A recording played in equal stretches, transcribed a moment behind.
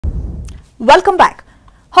Welcome back.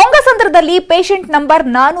 ಹೊಂಗಸಂದ್ರದಲ್ಲಿ patient number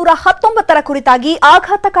 419 ಕುರಿತಾಗಿ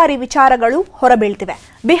ಆಘಾತಕಾರಿ ವಿಚಾರಗಳು ಹೊರಬೀಳ್ತಿವೆ.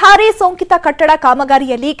 ಬಿಹಾರಿ ಸೋಂಕಿತ ಕಟ್ಟಡ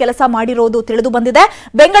ಕಾಮಗಾರಿಯಲ್ಲಿ ಕೆಲಸ ಮಾಡಿರೋದು ತಿಳಿದು ಬಂದಿದೆ.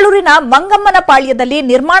 ಬೆಂಗಳೂರಿನ ಮಂಗಮ್ಮನಪಾಳ್ಯದಲ್ಲಿ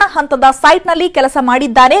ನಿರ್ಮಾಣ ಹಂತದ ಸೈಟ್ನಲ್ಲಿ ಕೆಲಸ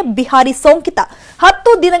ಮಾಡಿದ್ದಾನೆ ಬಿಹಾರಿ ಸೋಂಕಿತ.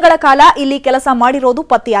 10 ದಿನಗಳ ಕಾಲ ಇಲ್ಲಿ ಕೆಲಸ ಮಾಡಿರೋದು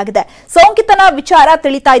ಪತ್ತೆಯಾಗಿದೆ. ಸೋಂಕಿತನ ವಿಚಾರ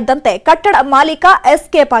ತಿಳಿತಾ ಇದ್ದಂತೆ ಕಟ್ಟಡ ಮಾಲೀಕ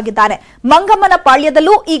ಎಸ್ಕೇಪ್ ಆಗಿದ್ದಾನೆ.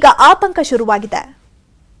 ಮಂಗಮ್ಮನಪಾಳ್ಯದಲ್ಲೂ ಈಗ ಆತಂಕ ಶುರುವಾಗಿದೆ.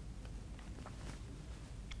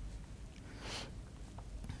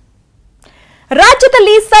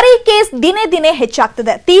 ರಾಜ್ಯದಲ್ಲಿ ಸರಿ ಕೇಸ್ ದಿನೇ ದಿನೇ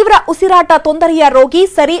ಹೆಚ್ಚಾಗ್ತಿದೆ. ತೀವ್ರ ಉಸಿರಾಟ ತೊಂದರೆಯ ರೋಗಿ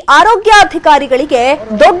ಸರಿ ಆರೋಗ್ಯಾಧಿಕಾರಿಗಳಿಗೆ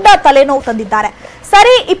ದೊಡ್ಡ ತಲೆನೋವು ತಂದಿದ್ದಾರೆ.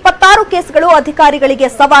 ಸರಿ 26 ಕೇಸ್ಗಳು ಅಧಿಕಾರಿಗಳಿಗೆ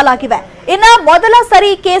ಸವಾಲಾಗಿವೆ. ಇನ್ನ ಮೊದಲ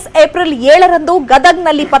ಸರಿ ಕೇಸ್ ಏಪ್ರಿಲ್ 7ರಂದು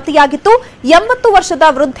ಗದಗ್ನಲ್ಲಿ ಪತ್ತೆಯಾಗಿತ್ತು. 80 ವರ್ಷದ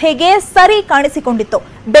ವೃದ್ಧೆಗೆ ಸರಿ ಕಾಣಿಸಿಕೊಂಡಿತ್ತು.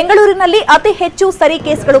 ಬೆಂಗಳೂರಿನಲ್ಲಿ ಅತಿ ಹೆಚ್ಚು ಸರಿ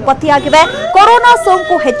ಕೇಸ್ಗಳು ಪತ್ತೆಯಾಗಿವೆ. ಕೊರೋನಾ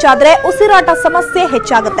ಸೋಂಕು ಹೆಚ್ಚಾದ್ರೆ ಉಸಿರಾಟ ಸಮಸ್ಯೆ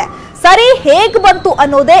ಹೆಚ್ಚಾಗುತ್ತೆ. ಸರಿ ಹೇಗೆ ಬಂತು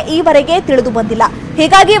ಅನ್ನೋದೇ ಈವರೆಗೆ ತಿಳಿದು ಬಂದಿಲ್ಲ.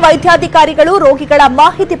 ಹೀಗಾಗಿ ವೈದ್ಯಾಧಿಕಾರಿಗಳು ರೋಗಿಗಳ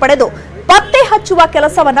ಮಾಹಿತಿ ಪಡೆದು ಪತ್ತೆ ಹಚ್ಚುವ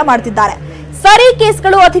ಕೆಲಸವನ್ನ ಮಾಡುತ್ತಿದ್ದಾರೆ. ಸರಿ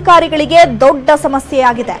ಕೇಸ್ಗಳು ಅಧಿಕಾರಿಗಳಿಗೆ ದೊಡ್ಡ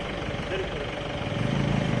ಸಮಸ್ಯೆಯಾಗಿದೆ.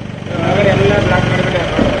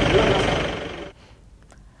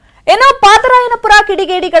 ಇನ್ನು ಪಾದರಾಯನಪುರ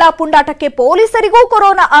ಕಿಡಿಗೇಡಿಗಳ ಪುಂಡಾಟಕ್ಕೆ ಪೊಲೀಸರಿಗೂ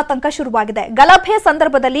ಕೊರೋನಾ ಆತಂಕ ಶುರುವಾಗಿದೆ. ಗಲಭೆ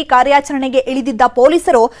ಸಂದರ್ಭದಲ್ಲಿ ಕಾರ್ಯಾಚರಣೆಗೆ ಇಳಿದಿದ್ದ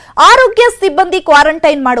ಪೊಲೀಸರು ಆರೋಗ್ಯ ಸಿಬ್ಬಂದಿ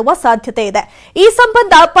ಕ್ವಾರಂಟೈನ್ ಮಾಡುವ ಸಾಧ್ಯತೆ ಇದೆ. ಈ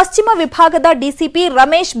ಸಂಬಂಧ ಪಶ್ಚಿಮ ವಿಭಾಗದ ಡಿಸಿಪಿ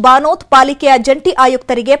ರಮೇಶ್ ಬಾನೋತ್ ಪಾಲಿಕೆಯ ಜಂಟಿ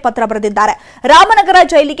ಆಯುಕ್ತರಿಗೆ ಪತ್ರ ಬರೆದಿದ್ದಾರೆ. ರಾಮನಗರ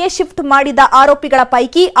ಜೈಲಿಗೆ ಶಿಫ್ಟ್ ಮಾಡಿದ ಆರೋಪಿಗಳ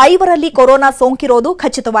ಪೈಕಿ 5ರಲ್ಲಿ ಕೊರೋನಾ ಸೋಂಕಿರೋದು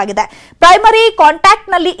ಖಚಿತವಾಗಿದೆ. ಪ್ರೈಮರಿ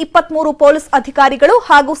ಕಾಂಟ್ಯಾಕ್ಟ್ನಲ್ಲಿ 23 ಪೊಲೀಸ್ ಅಧಿಕಾರಿಗಳು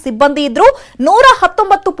ಹಾಗೂ ಸಿಬ್ಬಂದಿ ಇದ್ರು.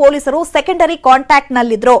 119 ಪೊಲೀಸರು ಸೆಕೆಂಡರಿ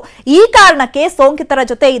ಕಾಂಟ್ಯಾಕ್ಟ್ನಲ್ಲಿದ್ರು. ಈ ಕಾರಣಕ್ಕೆ ಸೋಂಕಿತರ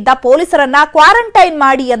ಜೊತೆ ಇದ್ದ ಪೊಲೀಸರನ್ನ ಕ್ವಾರಂಟೈನ್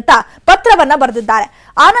ಮಾಡಿ ಅಂತ ಪತ್ರವನ್ನ ಬರೆದಿದ್ದಾರೆ.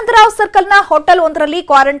 ಆನಂದರಾವ್ ಸರ್ಕಲ್ನ ಹೋಟೆಲ್ ಒಂದರಲ್ಲಿ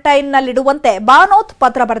ಕ್ವಾರಂಟೈನ್ನಲ್ಲಿಡುವಂತೆ ಬಾನೋತ್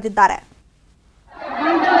ಪತ್ರ ಬರೆದಿದ್ದಾರೆ.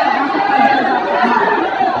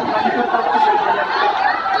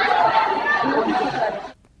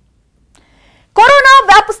 ಕೊರೋನಾ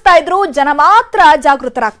ವ್ಯಾಪಿಸ್ತಾ ಇದ್ರೂ ಜನ ಮಾತ್ರ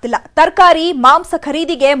ಜಾಗೃತರಾಗ್ತಿಲ್ಲ. ತರಕಾರಿ, ಮಾಂಸ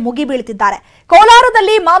ಖರೀದಿಗೆ ಮುಗಿ ಬೀಳ್ತಿದ್ದಾರೆ.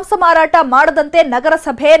 ಕೋಲಾರದಲ್ಲಿ ಮಾಂಸ ಮಾರಾಟ ಮಾಡದಂತೆ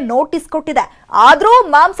ನಗರಸಭೆ ನೋಟಿಸ್ ಕೊಟ್ಟಿದೆ. ಆದ್ರೂ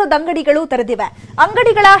ಮಾಂಸದ ಅಂಗಡಿಗಳು ತೆರೆದಿವೆ.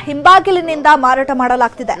 ಅಂಗಡಿಗಳ ಹಿಂಬಾಗಿಲಿನಿಂದ ಮಾರಾಟ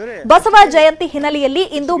ಮಾಡಲಾಗ್ತಿದೆ. ಬಸವ ಜಯಂತಿ ಹಿನ್ನೆಲೆಯಲ್ಲಿ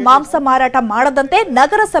ಇಂದು ಮಾಂಸ ಮಾರಾಟ ಮಾಡದಂತೆ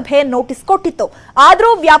ನಗರಸಭೆ ನೋಟಿಸ್ ಕೊಟ್ಟಿತ್ತು.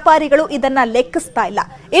 ಆದ್ರೂ ವ್ಯಾಪಾರಿಗಳು ಇದನ್ನ ಲೆಕ್ಕಿಸ್ತಾ ಇಲ್ಲ.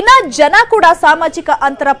 ಇನ್ನ ಜನ ಕೂಡ ಸಾಮಾಜಿಕ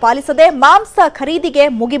ಅಂತರ ಪಾಲಿಸದೆ ಮಾಂಸ ಖರೀದಿಗೆ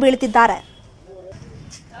ಮುಗಿ ಬೀಳ್ತಿದ್ದಾರೆ.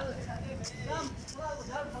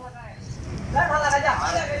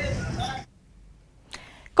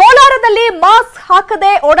 ಕೋಲಾರದಲ್ಲಿ ಮಾಸ್ಕ್ ಹಾಕದೆ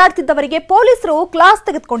ಓಡಾಡ್ತಿದ್ದವರಿಗೆ ಪೊಲೀಸರು ಕ್ಲಾಸ್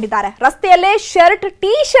ತೆಗೆದುಕೊಂಡಿದ್ದಾರೆ. ರಸ್ತೆಯಲ್ಲೇ ಶರ್ಟ್,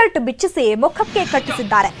 ಟೀ ಶರ್ಟ್ ಬಿಚ್ಚಿಸಿ ಮುಖಕ್ಕೆ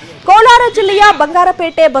ಕಟ್ಟಿಸಿದ್ದಾರೆ. ಕೋಲಾರ ಜಿಲ್ಲೆಯ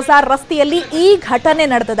ಬಂಗಾರಪೇಟೆ ಬಜಾರ್ ರಸ್ತೆಯಲ್ಲಿ ಈ ಘಟನೆ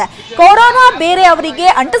ನಡೆದಿದೆ. ಕೊರೋನಾ ಬೇರೆ ಅವರಿಗೆ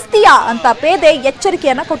ಅಂಟಿಸ್ತೀಯಾ ಅಂತ ಪೇದೆ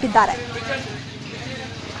ಎಚ್ಚರಿಕೆಯನ್ನ ಕೊಟ್ಟಿದ್ದಾರೆ.